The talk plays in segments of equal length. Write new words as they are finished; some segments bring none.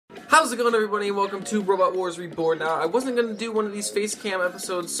How's it going, everybody? Welcome to Robot Wars Reborn. Now, I wasn't going to do one of these face cam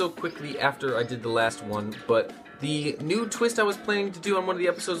episodes so quickly after I did the last one, but the new twist I was planning to do on one of the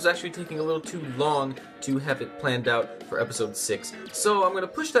episodes is actually taking a little too long to have it planned out for episode 6. So I'm going to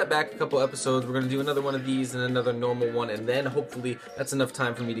push that back a couple episodes. We're going to do another one of these and another normal one, and then hopefully that's enough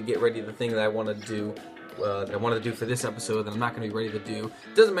time for me to get ready to the thing that I want to do. That I wanted to do for this episode that I'm not going to be ready to do.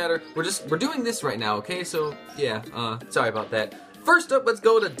 Doesn't matter. We're doing this right now, okay? So yeah, sorry about that. First up, let's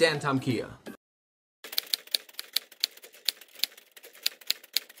go to DanTomKia.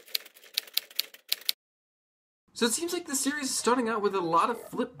 So it seems like the series is starting out with a lot of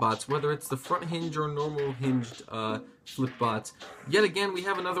flip bots, whether it's the front hinge or normal hinged flip bots. Yet again, we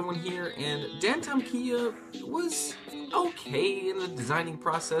have another one here, and DanTomKia was okay in the designing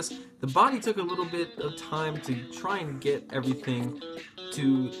process. The body took a little bit of time to try and get everything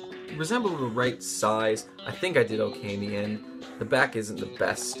to resemble the right size. I think I did okay in the end. The back isn't the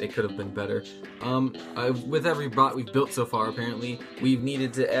best. It could have been better. With every bot we've built so far, apparently, we've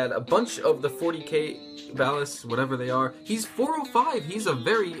needed to add a bunch of the 40k ballasts, whatever they are. He's 405. He's a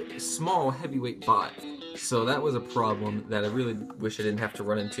very small heavyweight bot. So that was a problem that I really wish I didn't have to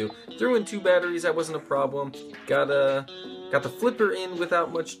run into. Threw in 2 batteries. That wasn't a problem. Got the flipper in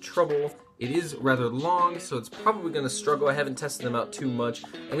without much trouble. It is rather long, so it's probably going to struggle. I haven't tested them out too much.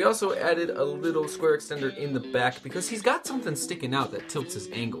 And we also added a little square extender in the back because he's got something sticking out that tilts his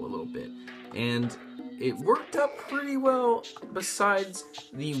angle a little bit. And it worked out pretty well besides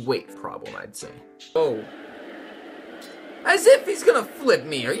the weight problem, I'd say. Oh. As if he's going to flip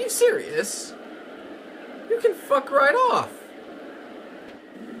me. Are you serious? You can fuck right off.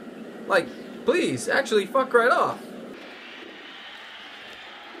 Like, please, actually fuck right off.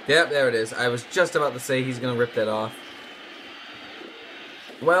 Yep, there it is. I was just about to say he's gonna rip that off.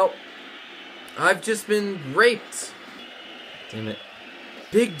 Well, I've just been raped. Damn it.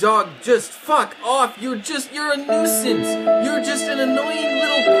 Big dog, just fuck off. You're a nuisance. You're just an annoying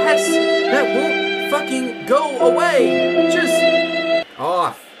little pest that won't fucking go away. Just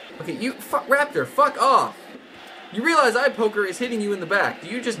off. Okay, you Raptor, fuck off. You realize eye poker is hitting you in the back. Do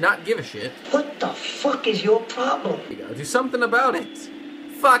you just not give a shit? What the fuck is your problem? You gotta do something about it.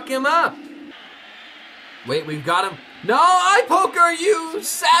 Fuck him up! Wait, we've got him. No, eye poker, you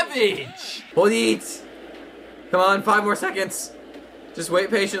savage! Hold it! Come on, 5 more seconds. Just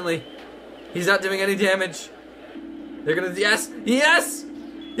wait patiently. He's not doing any damage. They're gonna, yes! Yes!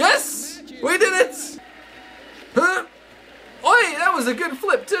 Yes! We did it! Huh? Oi, that was a good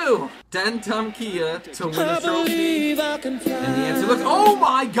flip too! DanTomKia to win a trophy. And the answer looks, oh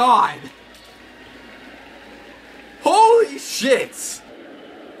my god! Holy shit!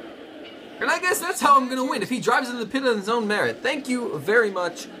 And I guess that's how I'm gonna win, if he drives into the pit on his own merit. Thank you very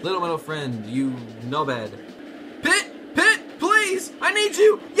much, little metal friend, you knobhead. Pit, please, I need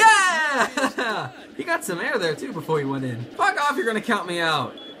you, yeah! He got some air there too before he went in. Fuck off, you're gonna count me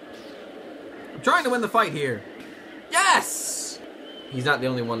out. I'm trying to win the fight here. Yes! He's not the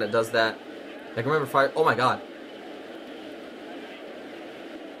only one that does that. I can remember fire, oh my god.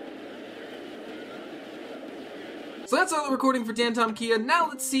 So that's all the recording for DanTomKia. Now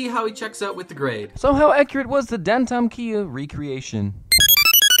let's see how he checks out with the grade. So how accurate was the DanTomKia recreation?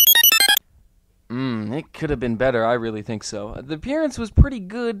 It could have been better, I really think so. The appearance was pretty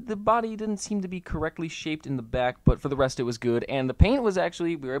good. The body didn't seem to be correctly shaped in the back, but for the rest it was good. And the paint was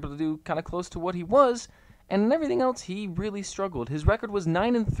actually, we were able to do kind of close to what he was. And in everything else, he really struggled. His record was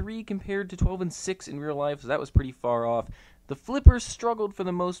 9-3 compared to 12-6 in real life, so that was pretty far off. The flipper struggled for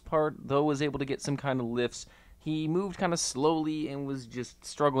the most part, though was able to get some kind of lifts. He moved kind of slowly and was just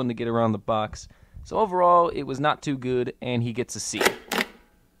struggling to get around the box. So overall, it was not too good, and he gets a C.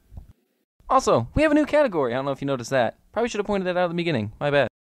 Also, we have a new category. I don't know if you noticed that. Probably should have pointed that out at the beginning. My bad.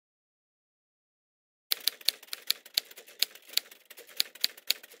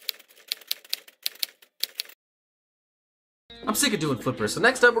 I'm sick of doing flippers, so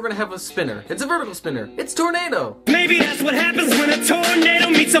next up we're gonna have a spinner. It's a vertical spinner. It's Tornado! Maybe that's what happens when a tornado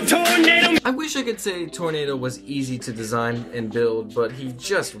meets a tornado. I wish I could say Tornado was easy to design and build, but he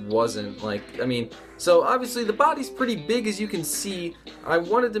just wasn't. So obviously the body's pretty big, as you can see. I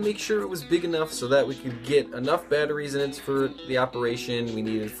wanted to make sure it was big enough so that we could get enough batteries in it for the operation. We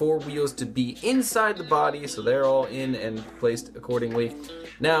needed 4 wheels to be inside the body, so they're all in and placed accordingly.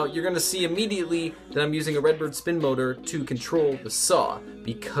 Now, you're going to see immediately that I'm using a Redbird spin motor to control the saw,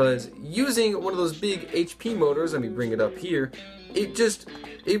 because using one of those big HP motors, let me bring it up here,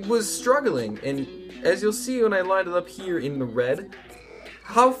 it was struggling. And as you'll see when I line it up here in the red,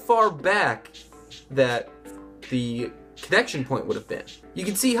 how far back that the connection point would have been. You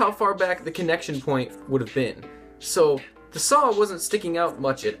can see how far back the connection point would have been. So the saw wasn't sticking out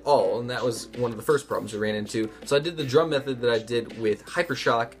much at all, and that was one of the first problems we ran into. So I did the drum method that I did with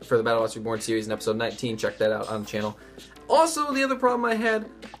Hypershock for the Battle Wars Reborn series in episode 19. Check that out on the channel. Also, the other problem I had,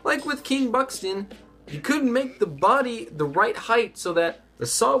 like with King Buxton, you couldn't make the body the right height so that the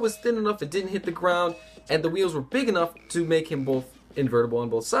saw was thin enough it didn't hit the ground, and the wheels were big enough to make him both invertible on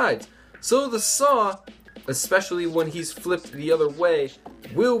both sides. So the saw, especially when he's flipped the other way,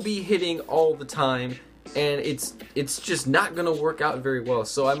 will be hitting all the time, and it's just not gonna work out very well.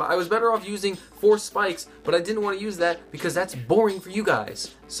 So I was better off using 4 spikes, but I didn't want to use that because that's boring for you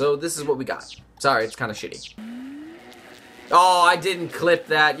guys. So this is what we got. Sorry, it's kind of shitty. Oh, I didn't clip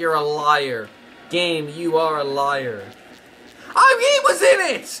that. You're a liar. Game, you are a liar. He was in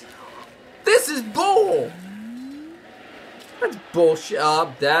it! This is bull! That's bullshit.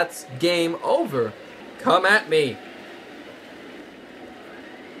 That's game over. Come at me.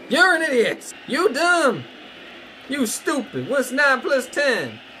 You're an idiot. You dumb. You stupid. What's 9 plus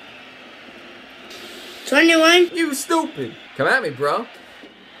 10? 21. You stupid. Come at me, bro.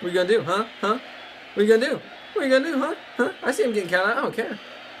 What you gonna do, huh? Huh? What you gonna do? What you gonna do, huh? Huh? I see him getting counted out. I don't care.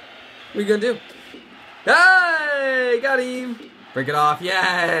 What you gonna do? Hey! Got him. Break it off.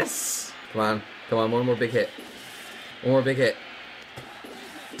 Yes! Come on. Come on. One more big hit. One more big hit.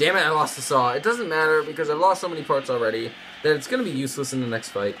 Damn it, I lost the saw. It doesn't matter because I've lost so many parts already that it's going to be useless in the next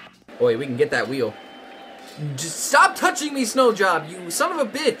fight. Oh wait, we can get that wheel. Just stop touching me, Snowjob, you son of a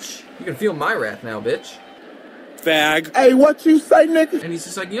bitch. You can feel my wrath now, bitch. Fag. Hey, what you say, nigga? And he's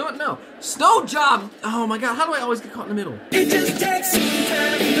just like, you know what? No. Snowjob! Oh my god, how do I always get caught in the middle? It just takes some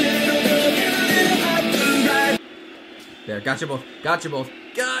time. There, got you both. Got you both.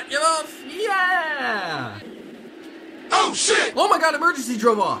 Got you both! Yeah! Oh shit! Oh my god, emergency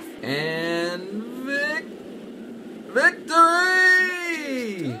drove off! And victory!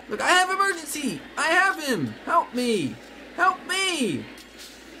 Look, I have emergency! I have him! Help me! Help me!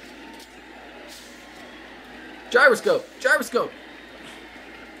 Gyroscope! Gyroscope!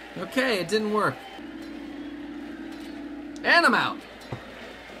 Okay, it didn't work. And I'm out!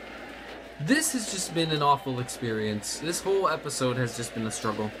 This has just been an awful experience. This whole episode has just been a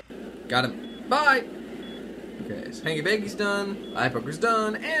struggle. Got him. Bye! Okay, so Hanky Panky's done, Eye Poker's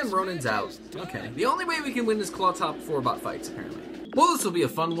done, and Ronin's out. Okay, the only way we can win is Claw Top 4 bot fights, apparently. Well, this will be a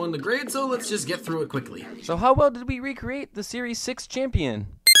fun one to grade, so let's just get through it quickly. So how well did we recreate the Series 6 champion?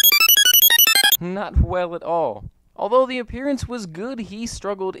 Not well at all. Although the appearance was good, he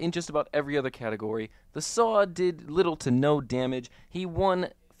struggled in just about every other category. The Saw did little to no damage. He won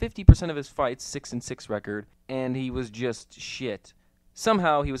 50% of his fights, 6-6 record, and he was just shit.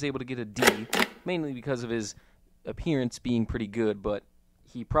 Somehow he was able to get a D, mainly because of his appearance being pretty good, but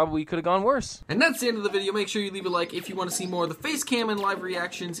he probably could have gone worse. And that's the end of the video. Make sure you leave a like if you want to see more of the face cam and live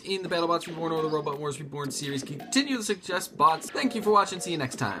reactions in the BattleBots Reborn or the Robot Wars Reborn series. Continue to suggest bots. Thank you for watching. See you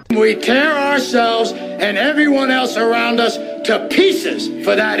next time. We tear ourselves and everyone else around us to pieces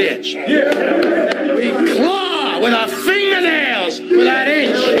for that inch. Yeah. We claw with our fingernails for that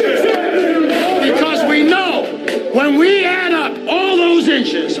inch. Because we know when we add up all those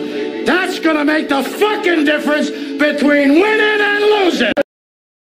inches, that's gonna make the fucking difference between winning and losing.